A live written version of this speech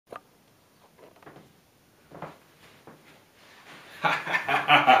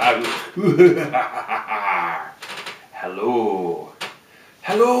Hello.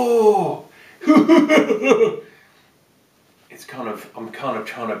 Hello. I'm kind of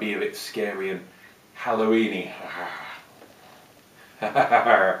trying to be a bit scary and Halloweeny.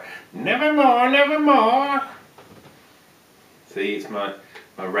 Nevermore, nevermore. See, it's my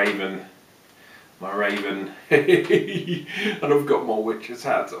raven. My raven. And I've got my witch's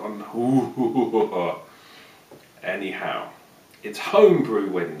hat on. Anyhow, it's Homebrew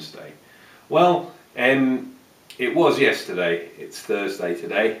Wednesday. Well, it was yesterday. It's Thursday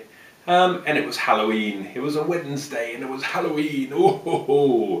today. And it was Halloween. It was a Wednesday and it was Halloween.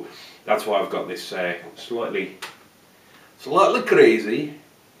 Oh, that's why I've got this slightly crazy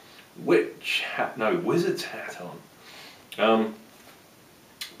wizard's hat on.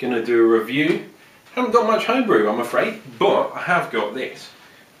 Gonna do a review. Haven't got much homebrew, I'm afraid, but I have got this.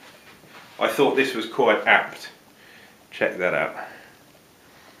 I thought this was quite apt. Check that out.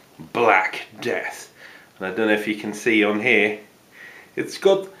 Black Death. And I don't know if you can see on here, it's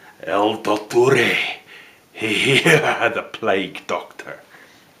got El Dottore, the Plague Doctor.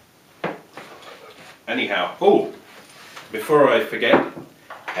 Anyhow, before I forget,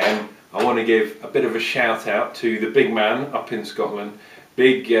 I want to give a bit of a shout out to the big man up in Scotland.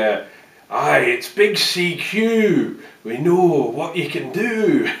 It's Big CQ. We know what you can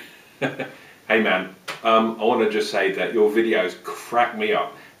do. Hey man, I want to just say that your videos crack me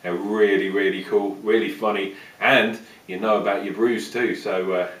up. They're really, really cool, really funny, and you know about your brews too.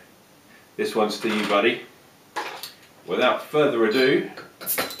 So this one's to you, buddy. Without further ado,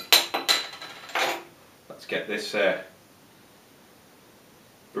 let's get this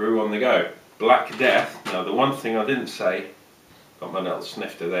brew on the go. Black Death. Now the one thing I didn't say, got my little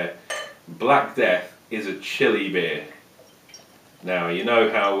snifter there. Black Death is a chili beer. Now you know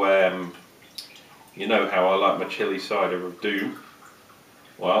how I like my chili cider of doom.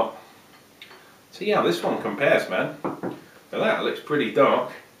 Well, see how this one compares, man. Now that looks pretty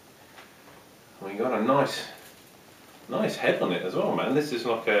dark. We got a nice head on it as well, man. This is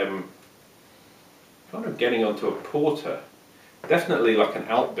like kind of getting onto a porter. Definitely like an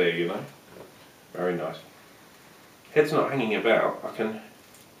alt beer, you know. Very nice. Head's not hanging about.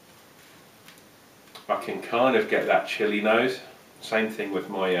 I can kind of get that chili nose. Same thing with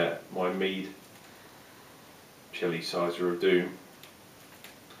my my mead chili cider of doom.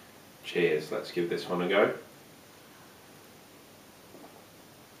 Cheers. Let's give this one a go.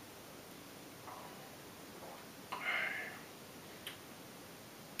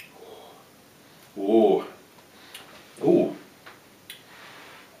 Oh,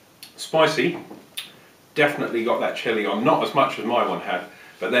 spicy. Definitely got that chili on. Not as much as my one had,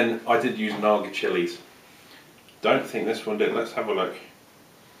 but then I did use Naga chilies. Don't think this one did. Let's have a look.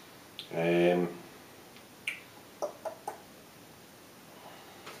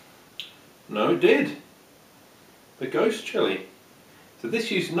 No, it did. The ghost chili. So this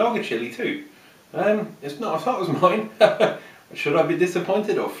used Naga chili too. It's not as hot as mine. Should I be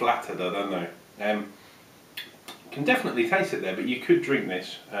disappointed or flattered? I don't know. Can definitely taste it there, but you could drink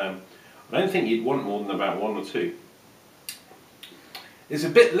this. I don't think you'd want more than about one or two. It's a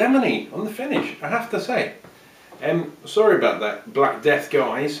bit lemony on the finish, I have to say. Sorry about that, Black Death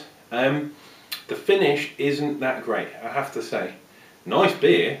guys. The finish isn't that great, I have to say. Nice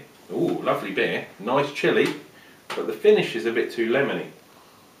beer. Ooh, lovely beer. Nice chili, but the finish is a bit too lemony.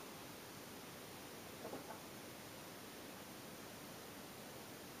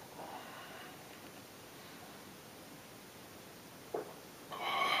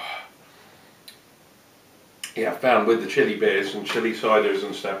 Yeah, I found with the chili beers and chili ciders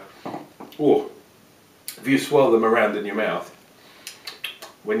and stuff, if you swirl them around in your mouth,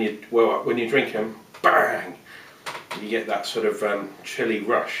 when you drink them, bang, you get that sort of chili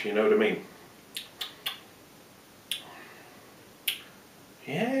rush. You know what I mean?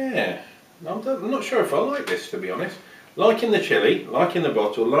 Yeah, I'm not sure if I like this, to be honest. Liking the chili, liking the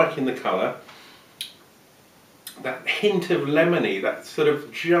bottle, liking the colour. That hint of lemony, that sort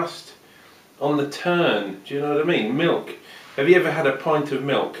of just on the turn, do you know what I mean? Milk. Have you ever had a pint of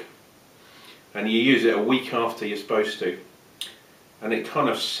milk and you use it a week after you're supposed to, and it kind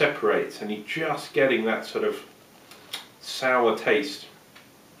of separates and you're just getting that sort of sour taste?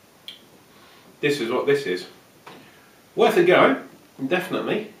 This is what this is. Worth a go,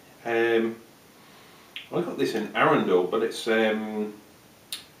 definitely. I got this in Arundel, but it's an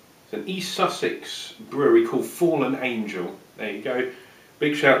East Sussex brewery called Fallen Angel. There you go.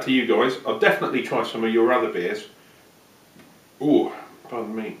 Big shout to you guys. I'll definitely try some of your other beers. Oh,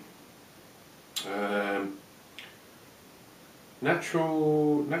 pardon me.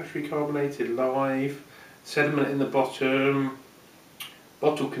 Naturally carbonated live, sediment in the bottom,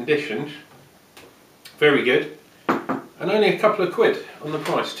 bottle conditioned. Very good. And only a couple of quid on the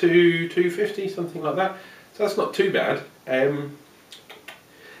price, £2.50, something like that. So that's not too bad.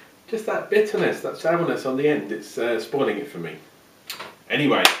 Just that bitterness, that sourness on the end, it's spoiling it for me.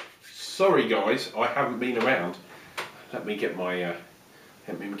 Anyway, sorry guys, I haven't been around. Let me get my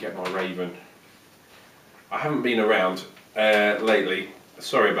Raven. I haven't been around lately.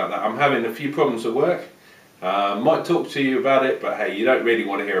 Sorry about that. I'm having a few problems at work. Might talk to you about it, but hey, you don't really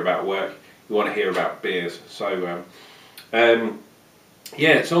want to hear about work. You want to hear about beers. So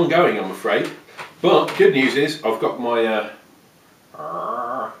yeah, it's ongoing, I'm afraid. But good news is I've got my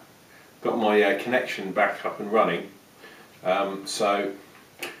connection back up and running. So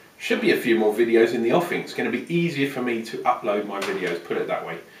should be a few more videos in the offing. It's going to be easier for me to upload my videos. Put it that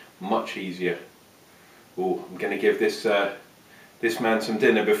way, much easier. Oh, I'm going to give this this man some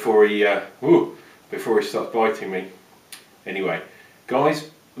dinner before he starts biting me. Anyway, guys,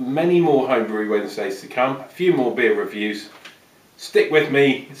 many more Homebrew Wednesdays to come. A few more beer reviews. Stick with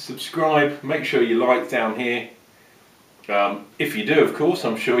me, subscribe, make sure you like down here. If you do, of course,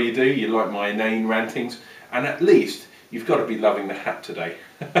 I'm sure you do, you like my inane rantings, and at least you've got to be loving the hat today.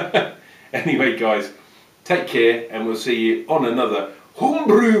 Anyway guys, take care and we'll see you on another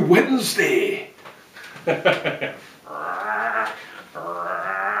Homebrew Wednesday.